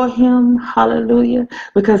 Adore him, hallelujah,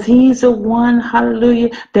 because he's the one, hallelujah,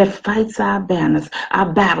 that fights our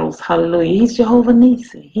battles, hallelujah. He's Jehovah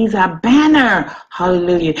Nissi. He's our banner,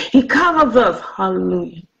 hallelujah. He covers us,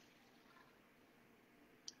 hallelujah.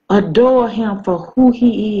 Adore him for who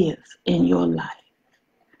he is in your life.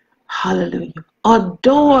 Hallelujah.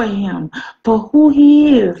 Adore him for who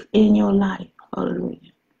he is in your life. Hallelujah.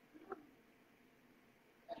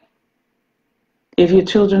 If your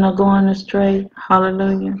children are going astray,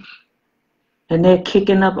 hallelujah, and they're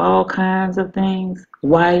kicking up all kinds of things,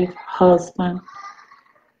 wife, husband,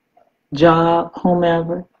 job,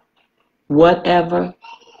 whomever, whatever,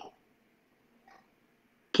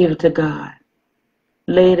 give it to God.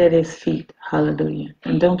 Lay it at his feet, hallelujah,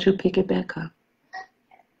 and don't you pick it back up.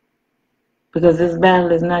 Because this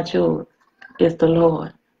battle is not yours, it's the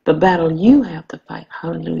Lord. The battle you have to fight,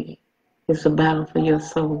 hallelujah, is a battle for your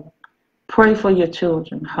soul. Pray for your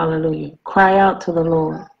children, hallelujah. Cry out to the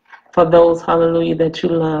Lord for those, hallelujah, that you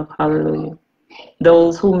love, hallelujah.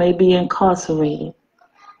 Those who may be incarcerated,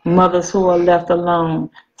 mothers who are left alone.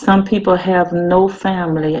 Some people have no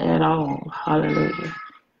family at all, hallelujah.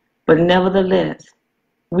 But nevertheless,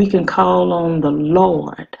 we can call on the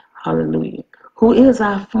Lord, hallelujah, who is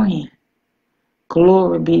our friend.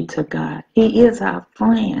 Glory be to God. He is our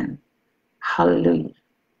friend. Hallelujah.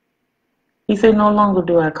 He said, no longer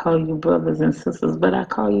do I call you brothers and sisters, but I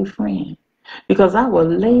call you friends. Because I will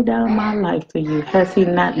lay down my life for you. Has he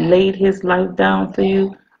not laid his life down for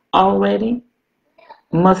you already?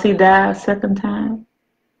 Must he die a second time?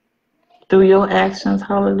 Through your actions,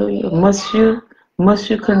 hallelujah. Must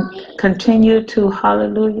you continue to,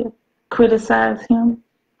 hallelujah, criticize him?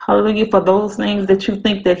 Hallelujah, for those things that you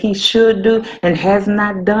think that he should do and has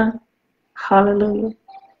not done. Hallelujah.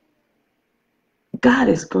 God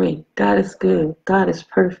is great. God is good. God is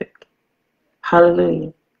perfect.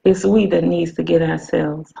 Hallelujah. It's we that needs to get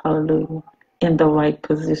ourselves, hallelujah, in the right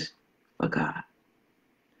position for God.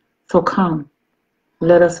 So come,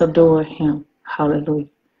 let us adore him. Hallelujah.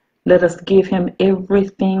 Let us give him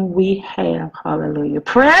everything we have. Hallelujah.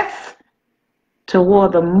 Press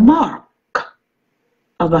toward the mark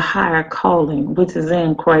of a higher calling, which is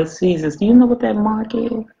in Christ Jesus. Do you know what that mark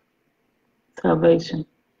is? Salvation.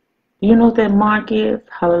 Do you know what that mark is?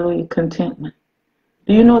 Hallelujah. Contentment.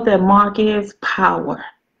 Do you know what that mark is? Power.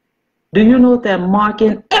 Do you know what that mark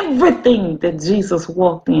is? Everything that Jesus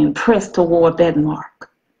walked in pressed toward that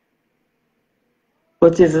mark,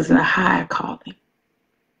 which is in a higher calling.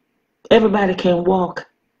 Everybody can walk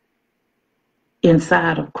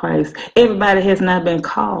inside of Christ. Everybody has not been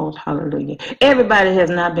called, hallelujah. Everybody has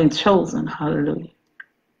not been chosen, hallelujah.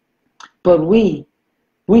 But we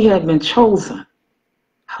have been chosen,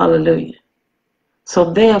 hallelujah.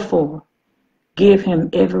 So therefore, give him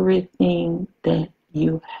everything that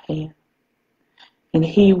you have. And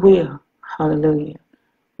he will, hallelujah,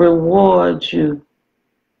 reward you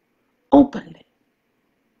openly.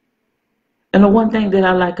 And the one thing that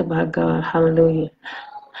I like about God, hallelujah,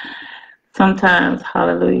 sometimes,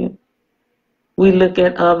 hallelujah, we look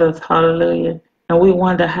at others, hallelujah, and we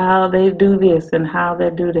wonder how they do this and how they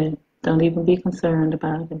do that. Don't even be concerned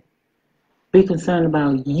about it. Be concerned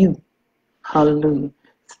about you, hallelujah.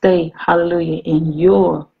 Stay, hallelujah, in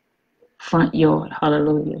your front yard,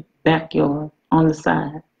 hallelujah, backyard, on the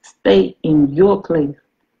side. Stay in your place.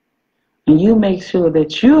 And you make sure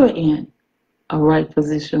that you're in a right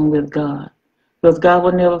position with God. Because God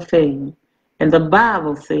will never fail you. And the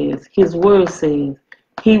Bible says, his word says,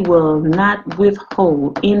 he will not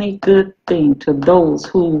withhold any good thing to those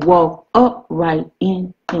who walk upright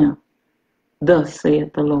in him. Thus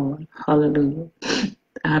saith the Lord. Hallelujah.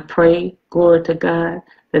 I pray, glory to God,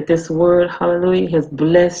 that this word, hallelujah, has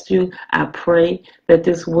blessed you. I pray that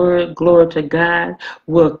this word, glory to God,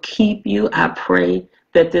 will keep you. I pray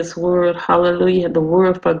that this word, hallelujah, the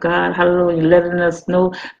word for God, hallelujah, letting us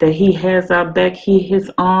know that he has our back.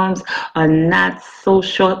 His arms are not so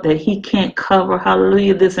short that he can't cover,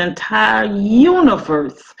 hallelujah, this entire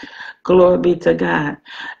universe. Glory be to God.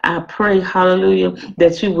 I pray, hallelujah,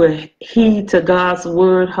 that you will heed to God's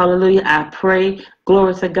word, hallelujah. I pray,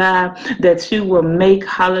 glory to God, that you will make,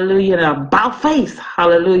 hallelujah, an about face,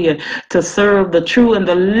 hallelujah, to serve the true and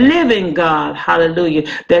the living God, hallelujah,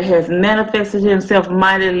 that has manifested himself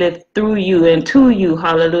mightily through you and to you,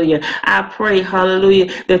 hallelujah. I pray,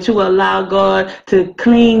 hallelujah, that you allow God to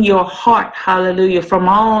clean your heart, hallelujah, from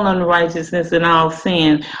all unrighteousness and all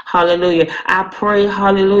sin, hallelujah. I pray,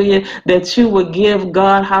 hallelujah, that you would give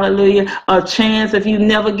God, hallelujah, a chance. If you've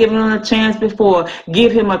never given him a chance before,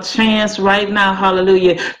 give him a chance right now,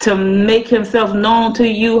 hallelujah, to make himself known to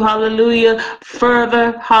you, hallelujah,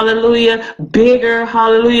 further, hallelujah, bigger,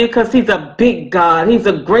 hallelujah, because he's a big God. He's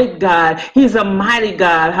a great God. He's a mighty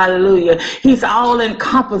God, hallelujah. He's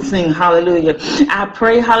all-encompassing, hallelujah. I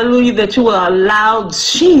pray, hallelujah, that you will allow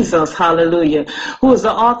Jesus, hallelujah, who is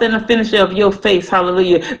the author and the finisher of your faith,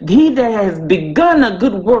 hallelujah. He that has begun a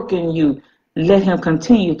good work in you, let him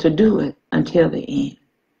continue to do it until the end.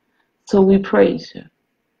 So we praise you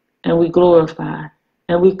and we glorify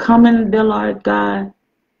and we come in, dear Lord God,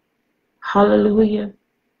 hallelujah,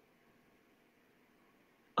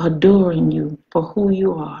 adoring you for who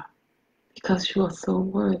you are, because you are so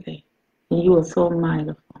worthy and you are so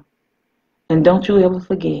mightiful. And don't you ever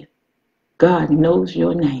forget, God knows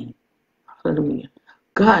your name. Hallelujah.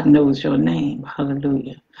 God knows your name.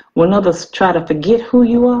 Hallelujah. When others try to forget who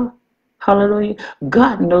you are, hallelujah,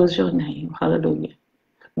 God knows your name. Hallelujah.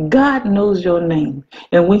 God knows your name.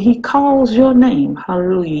 And when he calls your name,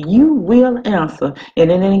 hallelujah, you will answer. And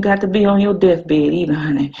it ain't got to be on your deathbed either,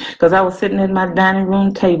 honey. Because I was sitting at my dining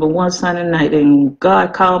room table one Sunday night and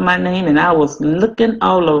God called my name and I was looking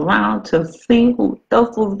all around to see who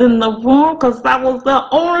else was in the room because I was the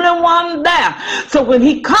only one there. So when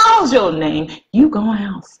he calls your name, you gonna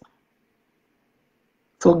answer.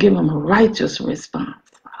 So give him a righteous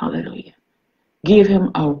response. Hallelujah. Give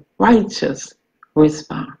him a righteous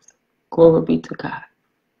response. Glory be to God.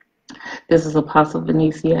 This is Apostle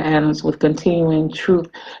Venesia Adams with Continuing Truth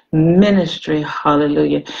Ministry.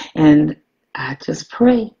 Hallelujah. And I just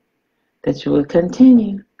pray that you will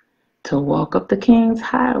continue to walk up the King's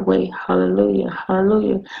highway. Hallelujah.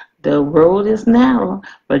 Hallelujah. The road is narrow,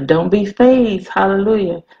 but don't be fazed.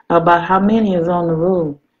 Hallelujah. About how many is on the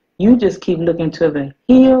road. You just keep looking to the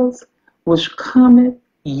hills which cometh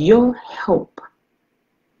your help,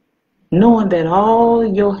 knowing that all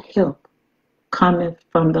your help cometh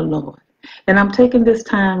from the Lord. And I'm taking this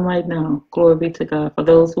time right now, glory be to God, for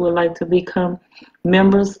those who would like to become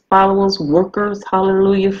members, followers, workers,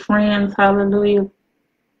 hallelujah, friends, hallelujah,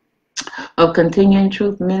 of Continuing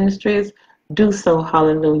Truth Ministries. Do so,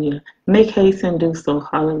 hallelujah. Make haste and do so,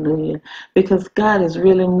 hallelujah. Because God is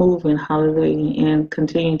really moving, hallelujah, in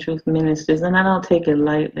Continuing Truth Ministries. And I don't take it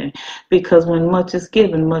lightly, because when much is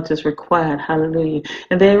given, much is required, hallelujah.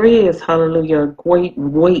 And there is, hallelujah, a great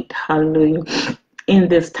weight, hallelujah, in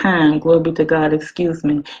this time, glory be to God,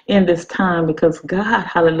 in this time, because God,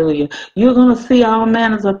 hallelujah, you're going to see all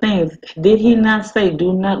manners of things. Did he not say,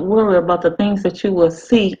 do not worry about the things that you will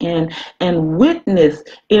see and witness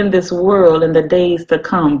in this world in the days to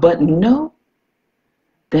come, but know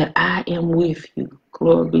that I am with you.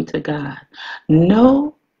 Glory be to God.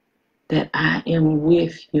 Know that I am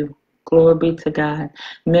with you. Glory be to God.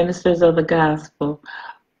 Ministers of the gospel,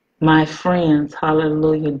 my friends,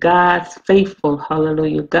 hallelujah, God's faithful,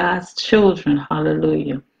 hallelujah, God's children,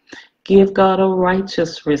 hallelujah. Give God a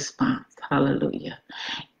righteous response, hallelujah,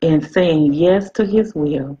 in saying yes to his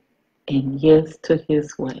will and yes to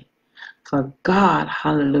his way. For God,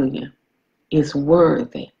 hallelujah, is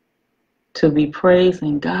worthy to be praised,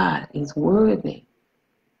 and God is worthy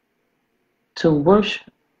to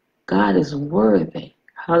worship. God is worthy,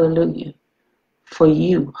 hallelujah, for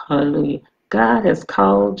you, hallelujah. God has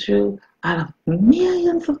called you out of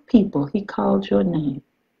millions of people. He called your name.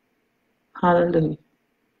 Hallelujah.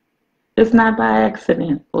 It's not by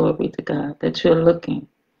accident, glory be to God, that you're looking,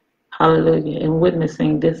 hallelujah, and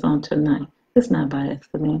witnessing this on tonight. It's not by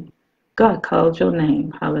accident. God called your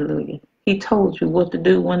name, hallelujah. He told you what to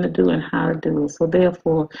do, when to do, and how to do it. So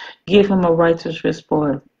therefore, give him a righteous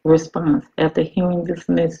response. After hearing this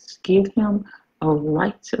message, give him a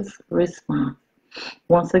righteous response.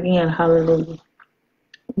 Once again, hallelujah,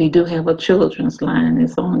 we do have a children's line.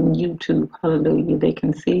 It's on YouTube, hallelujah. They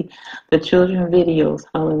can see the children videos,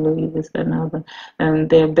 hallelujah, this and other. And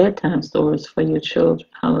they're bedtime stories for your children,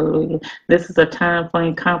 hallelujah. This is a time for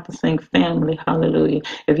encompassing family, hallelujah.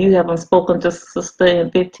 If you haven't spoken to sister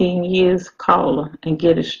in 15 years, call her and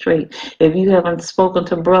get it straight. If you haven't spoken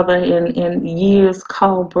to brother in years,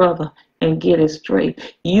 call brother and get it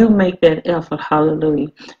straight. You make that effort, hallelujah.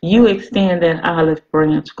 You extend that olive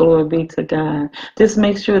branch, glory be to God. Just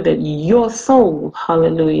make sure that your soul,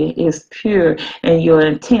 hallelujah, is pure, and your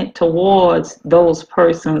intent towards those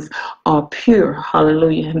persons are pure,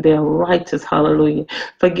 hallelujah, and they're righteous, hallelujah.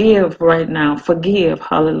 Forgive right now, forgive,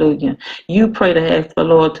 hallelujah. You pray to ask the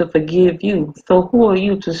Lord to forgive you. So who are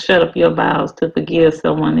you to shut up your bowels to forgive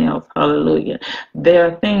someone else, hallelujah? There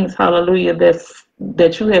are things, hallelujah,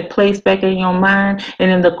 that you have placed back in your mind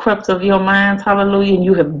and in the crevice of your minds, hallelujah, and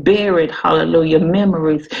you have buried, hallelujah,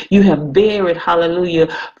 memories. You have buried, hallelujah,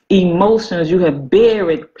 emotions. You have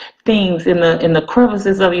buried things in the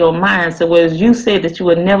crevices of your mind. So as you said that you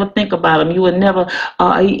would never think about them, you would never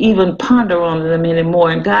even ponder on them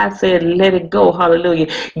anymore. And God said, let it go, hallelujah.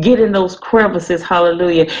 Get in those crevices,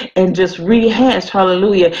 hallelujah, and just rehash,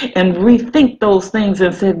 hallelujah, and rethink those things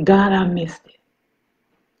and say, God, I missed it.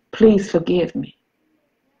 Please forgive me.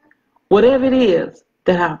 Whatever it is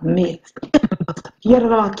that I've missed.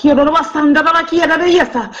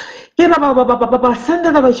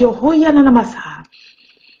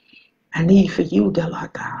 I need for you, dear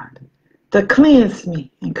Lord God, to cleanse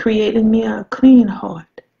me and create in me a clean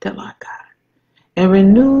heart, dear Lord God, and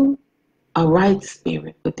renew a right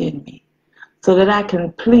spirit within me, so that I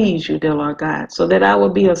can please you, dear Lord God, so that I will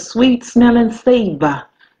be a sweet smelling savor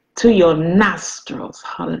to your nostrils.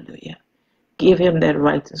 Hallelujah. Give him that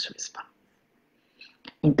righteous response.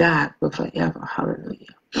 And God will forever,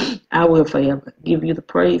 hallelujah, I will forever give you the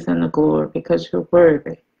praise and the glory, because you're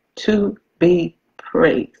worthy to be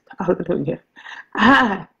praised. Hallelujah.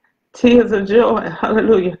 Tears of joy,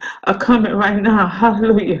 hallelujah, are coming right now.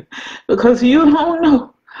 Hallelujah. Because you don't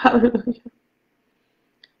know, hallelujah,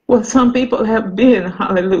 what some people have been.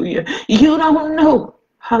 Hallelujah. You don't know,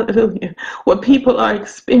 hallelujah, what people are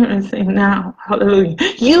experiencing now. Hallelujah.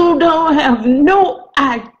 You don't have no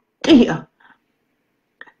idea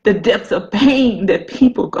the depths of pain that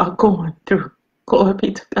people are going through. Glory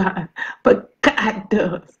be to God. But God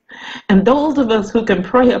does. And those of us who can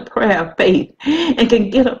pray a prayer of faith and can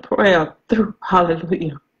get a prayer through,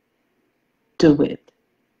 hallelujah, do it.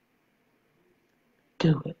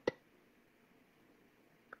 Do it.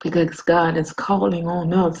 Because God is calling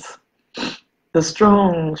on us. The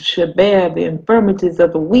strong should bear the infirmities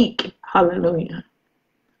of the weak, hallelujah,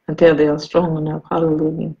 until they are strong enough,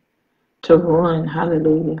 hallelujah, to run,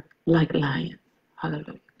 hallelujah, like lions,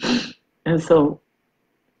 hallelujah. And so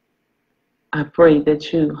I pray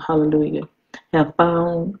that you, hallelujah, have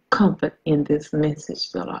found comfort in this message,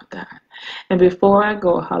 dear Lord God. And before I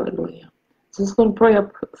go, hallelujah, just going to pray a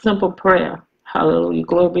simple prayer, hallelujah,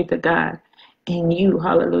 glory be to God. And you,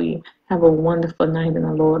 hallelujah, have a wonderful night in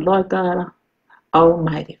the Lord. Lord God,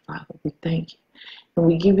 Almighty Father, we thank you. And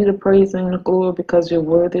we give you the praise and the glory because you're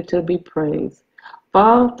worthy to be praised.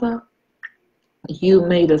 Father, you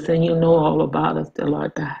made us and you know all about us, dear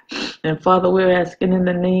Lord God. And Father, we're asking in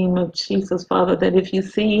the name of Jesus, Father, that if you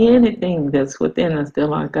see anything that's within us, dear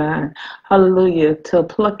Lord God, hallelujah, to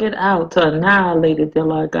pluck it out, to annihilate it, dear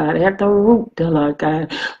Lord God, at the root, dear Lord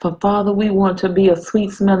God. For Father, we want to be a sweet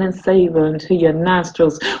smelling savor unto your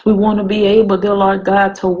nostrils. We want to be able, dear Lord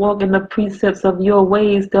God, to walk in the precepts of your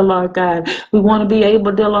ways, dear Lord God. We want to be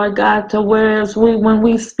able, dear Lord God, to whereas when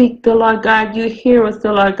we speak, dear Lord God, you hear us,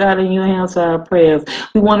 dear Lord God, and you answer our prayers.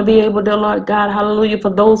 We want to be able, dear Lord God, hallelujah, for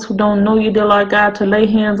those who don't know you, dear Lord God, to lay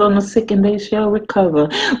hands on the sick and they shall recover.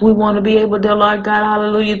 We want to be able, dear Lord God,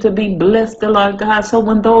 hallelujah, to be blessed, dear Lord God, so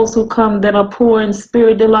when those who come that are poor in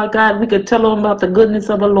spirit, dear Lord God, we could tell them about the goodness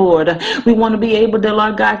of the Lord. We want to be able, dear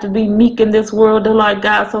Lord God, to be meek in this world, dear Lord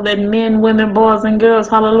God, so that men, women, boys, and girls,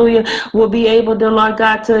 hallelujah, will be able, dear Lord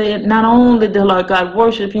God, to not only, dear Lord God,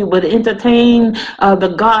 worship you, but entertain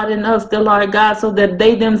the God in us, dear Lord God, so that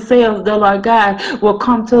they themselves, dear Lord God, will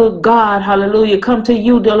come to God, hallelujah, come to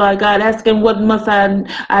you, dear Lord God, asking what must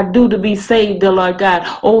I do to be saved, dear Lord God.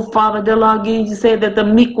 Oh, Father, dear Lord, you said that the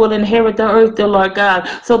meek will inherit the earth, dear Lord God,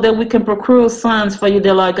 so that we can procure sons for you,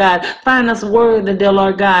 dear Lord God. Find us worthy, dear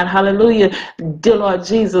Lord God, hallelujah, dear Lord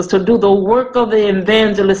Jesus, to do the work of the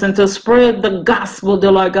evangelist and to spread the gospel,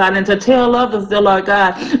 dear Lord God, and to tell others, dear Lord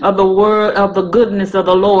God, of the word, of the goodness of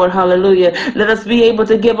the Lord, hallelujah. Let us be able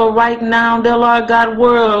to give a right now, dear Lord God,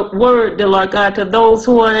 word, dear Lord God, to those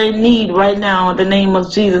who are in need right now in the name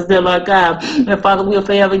of Jesus, dear Lord God. And Father, we'll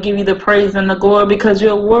forever give you the praise and the glory because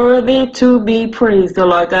you're worthy to be praised, dear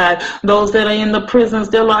Lord God. Those that are in the prisons,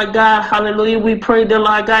 dear Lord God, hallelujah, we pray, dear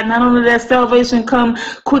Lord God, not only that salvation come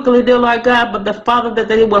quickly, dear Lord God, but the Father, that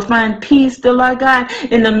they will find peace, dear Lord God,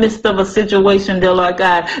 in the midst of a situation, dear Lord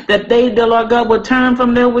God, that they, dear Lord God, will turn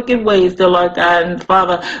from their wicked ways, dear Lord God, and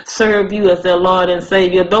Father, serve you as their Lord and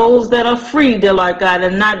Savior. Those that are free, dear Lord God,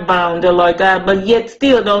 and not bound, dear Lord God, but yet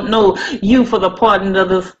still don't know you for the pardon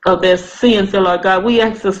of their sins, dear Lord God. We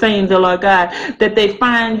ask the same, dear Lord God, that they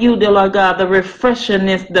find you, dear Lord God, the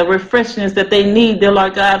refreshingness that they need, dear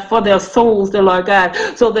Lord God, for their souls, dear Lord God,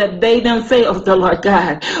 so that they themselves, dear Lord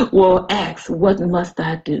God, will ask, what must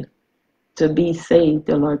I do to be saved,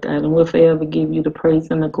 dear Lord God? And we'll forever give you the praise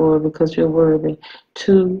and the glory because you're worthy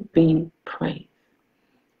to be praised.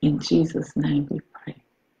 In Jesus' name we pray.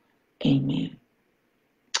 Amen.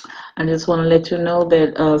 I just want to let you know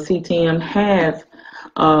that CTM has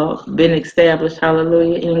been established,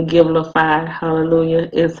 hallelujah, in Givelify, hallelujah.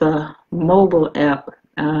 It's a mobile app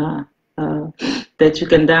that you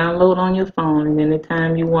can download on your phone, and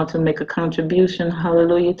anytime you want to make a contribution,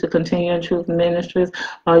 hallelujah, to Continuing Truth Ministries,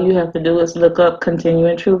 all you have to do is look up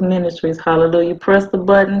Continuing Truth Ministries, hallelujah, press the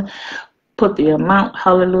button, put the amount,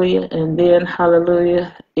 hallelujah, and then,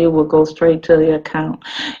 hallelujah, it will go straight to the account.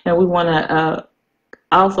 And we want to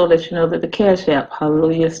also let you know that the Cash App,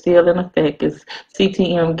 hallelujah, is still in effect. It's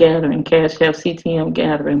CTM Gathering, Cash App CTM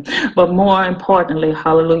Gathering. But more importantly,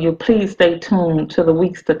 hallelujah, please stay tuned to the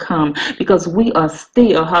weeks to come because we are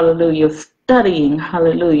still, hallelujah, studying,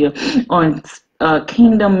 hallelujah, on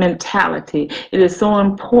kingdom mentality. It is so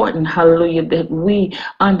important, hallelujah, that we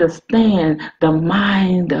understand the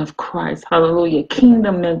mind of Christ, hallelujah,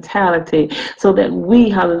 kingdom mentality, so that we,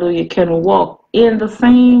 hallelujah, can walk in the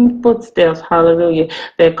same footsteps, hallelujah,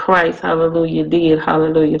 that Christ, hallelujah, did,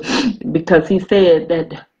 hallelujah, because he said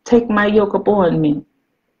that take my yoke upon me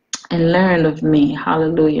and learn of me,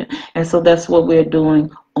 hallelujah. And so that's what we're doing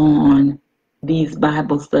on these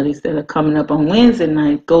Bible studies that are coming up on Wednesday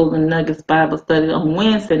nights. Golden Nuggets Bible study on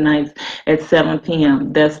Wednesday nights at 7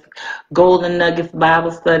 p.m. That's Golden Nuggets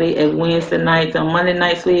Bible study at Wednesday nights. On Monday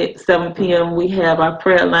nights at 7 p.m. we have our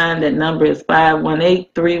prayer line. That number is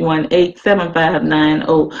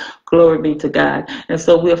 518-318-7590. Glory be to God. And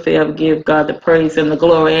so we'll forever give God the praise and the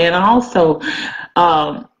glory. And also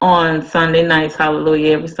on Sunday nights,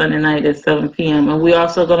 hallelujah, every Sunday night at 7 p.m. And we're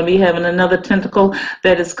also going to be having another tentacle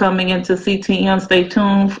that is coming into CTM. Stay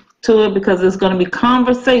tuned to it, because it's going to be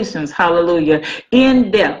conversations, hallelujah,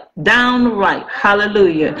 in depth, downright,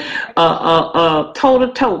 hallelujah,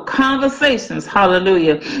 toe-to-toe conversations,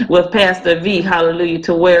 hallelujah, with Pastor V, hallelujah,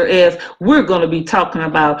 to whereas we're going to be talking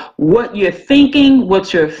about what you're thinking,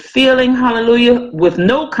 what you're feeling, hallelujah, with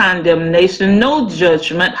no condemnation, no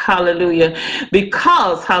judgment, hallelujah,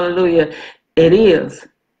 because, hallelujah, it is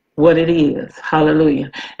what it is,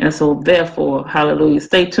 hallelujah. And so therefore, hallelujah,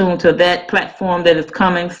 stay tuned to that platform that is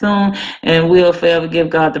coming soon, and we'll forever give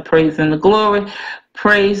God the praise and the glory.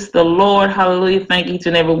 Praise the Lord, hallelujah. Thank each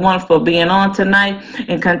and every one for being on tonight,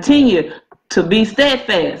 and continue to be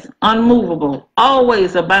steadfast, unmovable,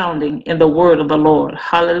 always abounding in the word of the Lord,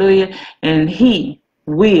 hallelujah. And he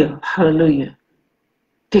will, hallelujah,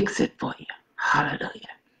 fix it for you, hallelujah.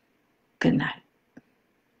 Good night.